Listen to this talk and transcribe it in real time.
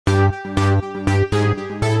Hey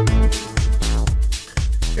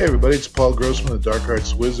everybody, it's Paul Grossman, the Dark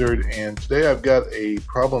Arts Wizard, and today I've got a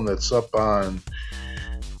problem that's up on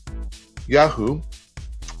Yahoo,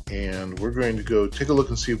 and we're going to go take a look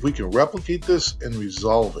and see if we can replicate this and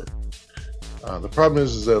resolve it. The problem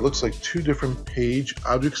is that it looks like two different page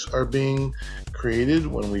objects are being created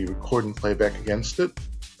when we record and play back against it.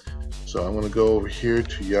 So I'm going to go over here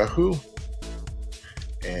to Yahoo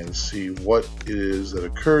and see what it is that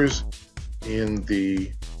occurs in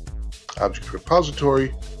the object repository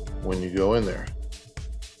when you go in there.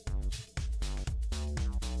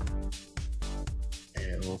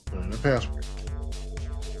 And we'll put in a password.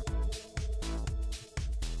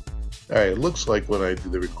 Alright, it looks like when I do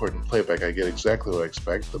the record and playback, I get exactly what I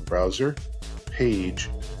expect: the browser,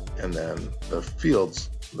 page, and then the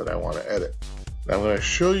fields that I want to edit. Now I'm going to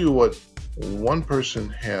show you what one person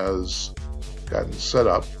has gotten set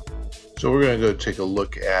up. So we're going to go take a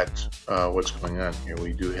look at what's going on here.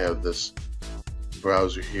 We do have this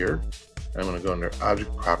browser here. I'm going to go under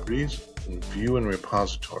Object Properties, and View and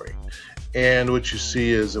Repository. And what you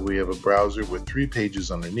see is that we have a browser with 3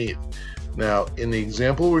 pages underneath. Now, in the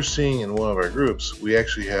example we're seeing in one of our groups, we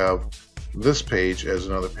actually have this page as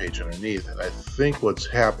another page underneath. And I think what's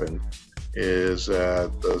happened is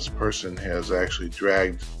that this person has actually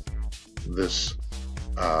dragged this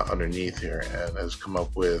underneath here and has come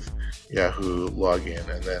up with Yahoo login,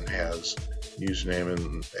 and then has username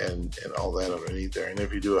and all that underneath there. And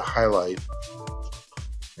if you do a highlight,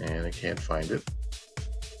 and I can't find it,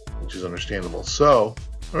 which is understandable. So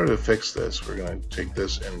in order to fix this, we're going to take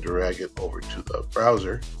this and drag it over to the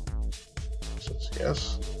browser. So it's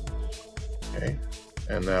yes. Okay,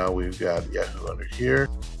 and now we've got Yahoo under here,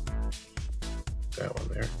 that one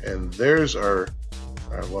there, and there's our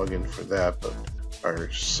login for that. But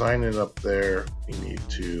our sign in up there,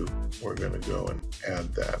 we're going to go and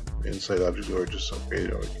add that inside object, or just upgrade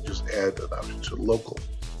it, or we can just add an object to local.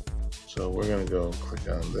 So we're going to go and click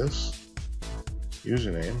on this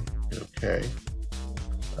username, hit OK.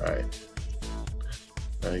 Alright,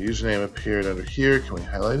 now username appeared under here. Can we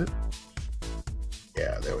highlight it?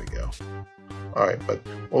 Yeah, there we go. Alright, but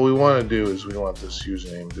what we want to do is we want this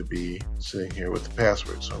username to be sitting here with the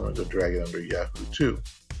password, so I'm going to go drag it under Yahoo too.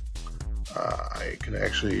 I can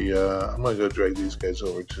actually, I'm going to go drag these guys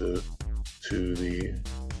over to the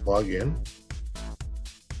login.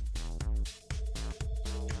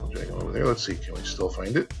 I'll drag them over there. Let's see, can we still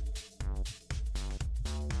find it?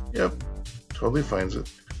 Yep, totally finds it.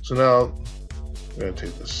 So now I'm going to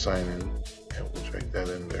take this sign in and we'll drag that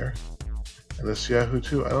in there. And this Yahoo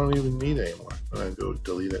too, I don't even need anymore. I'm going to go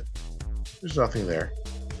delete it. There's nothing there.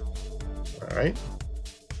 Alright,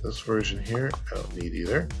 this version here, I don't need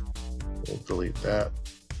either. We'll delete that.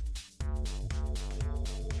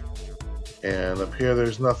 And up here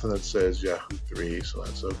there's nothing that says Yahoo 3, so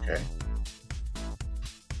that's okay.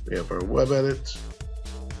 We have our web edit,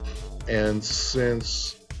 and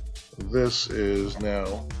since this is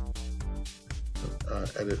now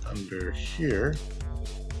edit under here,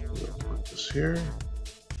 we'll put this here,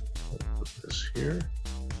 we'll put this here.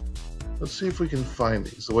 Let's see if we can find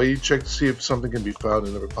these. The way you check to see if something can be found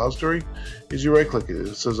in the repository is you right click it.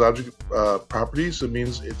 It says object properties. It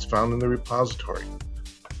means it's found in the repository.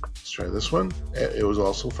 Let's try this one. It was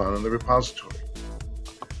also found in the repository.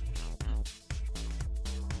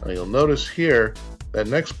 Now you'll notice here that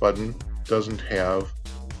next button doesn't have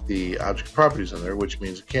the object properties in there, which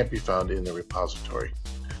means it can't be found in the repository.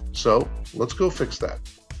 So let's go fix that.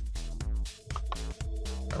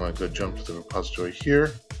 I'm going to go jump to the repository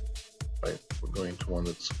here. Right, we're going to one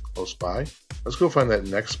that's close by. Let's go find that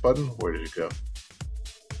next button. Where did it go?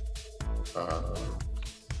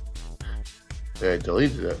 I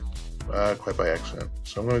deleted it quite by accident.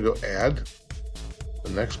 So I'm going to go add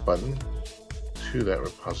the next button to that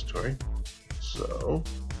repository. So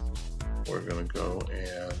we're going to go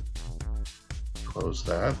and close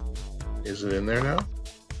that. Is it in there now?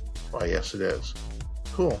 Why, yes it is.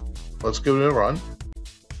 Cool. Let's give it a run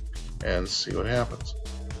and see what happens.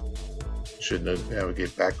 Should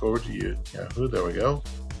navigate back over to Yahoo. There we go.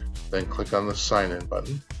 Then click on the sign in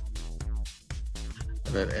button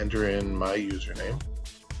and then enter in my username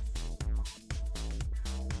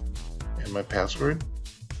and my password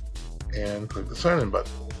and click the sign in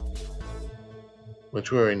button,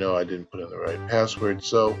 which we already know I didn't put in the right password,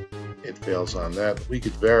 so it fails on that. We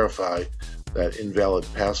could verify that invalid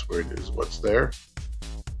password is what's there.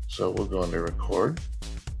 So we'll go under record.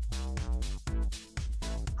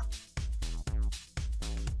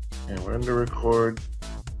 And we're under record,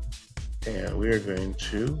 and we are going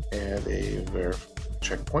to add a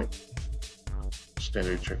checkpoint,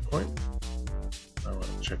 standard checkpoint. I want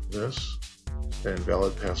to check this. The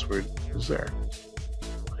invalid password is there.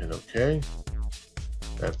 Hit OK.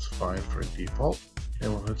 That's fine for default,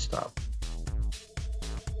 and we'll hit stop.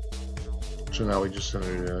 So now we just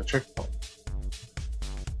entered in a checkpoint.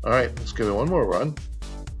 Alright, let's give it one more run,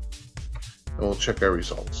 and we'll check our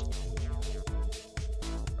results.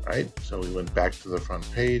 Alright, so we went back to the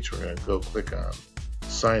front page. We're going to go click on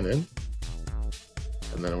sign in,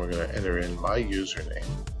 and then we're going to enter in my username,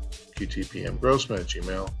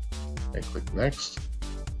 qtpmgrossman@gmail, and click next,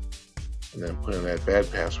 and then put in that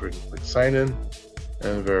bad password and click sign in,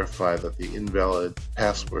 and verify that the invalid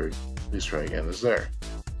password, please try again, is there.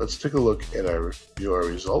 Let's take a look at our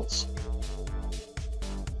results.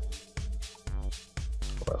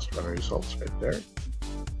 Last run results right there.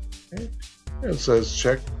 Okay. And it says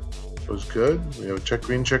check was good. We have a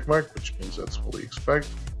green check mark, which means that's what we expect.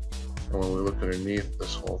 And when we look underneath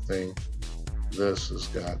this whole thing, this has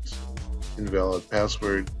got invalid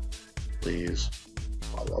password, please,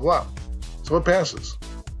 blah, blah, blah. So it passes.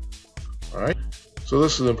 All right. So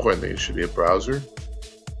this is an important thing. It should be a browser,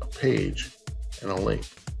 a page, and a link.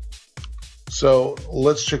 So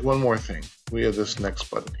let's check one more thing. We have this next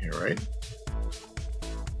button here, right?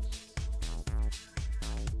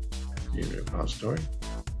 Unit repository.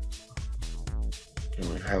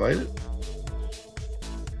 Can we highlight it?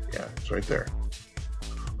 Yeah, it's right there.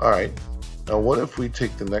 All right. Now what if we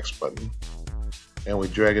take the next button and we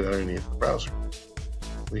drag it underneath the browser?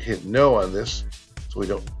 We hit no on this so we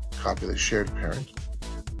don't copy the shared parent.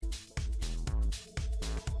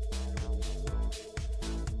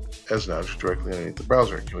 As an object directly underneath the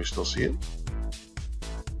browser. Can we still see it?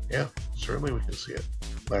 Yeah, certainly we can see it.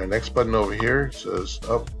 Now our next button over here says,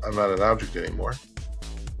 oh, I'm not an object anymore.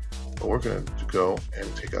 But we're going to go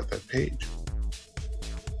and take out that page.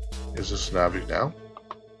 Is this an object now?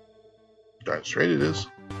 Darn straight it is.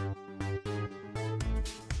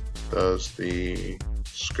 Does the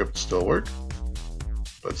script still work?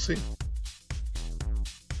 Let's see.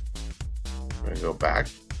 We're going to go back,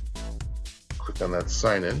 click on that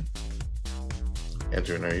sign in,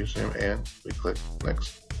 enter in our username, and we click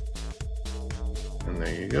next. And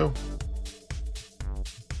there you go.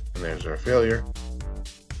 And there's our failure.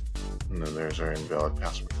 And then there's our invalid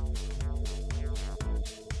password.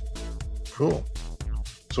 Cool.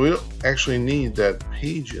 So we don't actually need that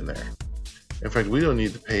page in there. In fact, we don't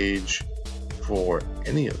need the page for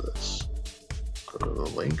any of this. Go to the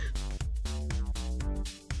link.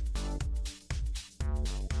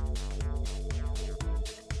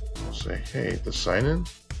 We'll say, hey, the sign in,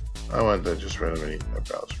 I want that just right underneath my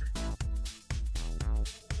browser.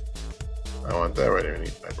 I want that right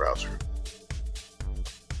underneath my browser.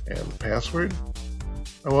 And the password,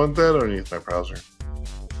 I want that underneath my browser.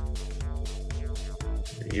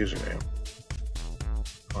 The username,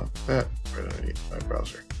 I want that right underneath my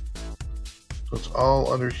browser. So it's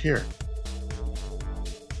all under here.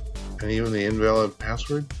 And even the invalid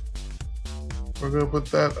password, we're going to put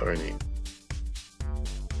that underneath.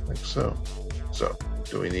 Like so. So,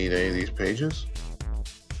 do we need any of these pages?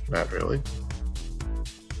 Not really.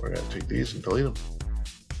 We're going to take these and delete them.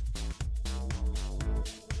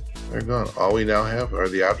 They're gone. All we now have are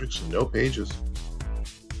the objects and no pages.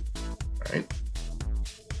 Alright.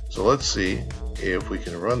 So let's see if we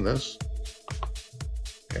can run this.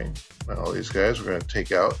 Okay. Now all these guys, we're going to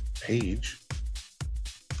take out page.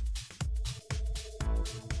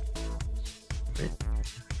 Okay.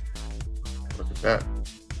 Look at that.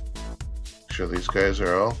 Make sure these guys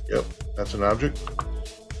are all, yep, that's an object.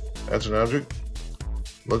 That's an object.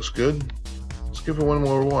 Looks good. Let's give it one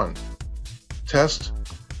more one. Test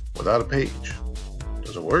without a page.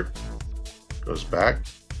 Does it work? Goes back.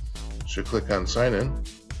 Should click on sign in.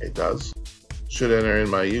 It does. Should enter in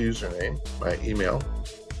my username, my email,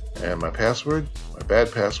 and my password, my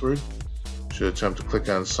bad password. Should attempt to click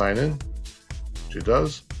on sign in. Which it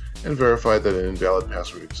does. And verify that an invalid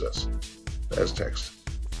password exists. As text.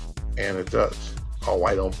 And it does. Oh,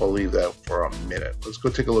 I don't believe that for a minute. Let's go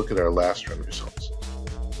take a look at our last run results.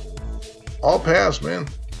 All passed, man.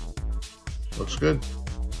 Looks good.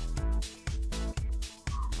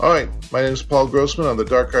 Alright, my name is Paul Grossman. I'm the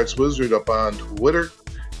Dark Arts Wizard up on Twitter.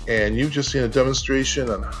 And you've just seen a demonstration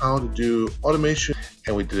on how to do automation.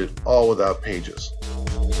 And we did it all without pages.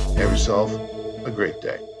 Have yourself a great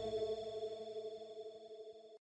day.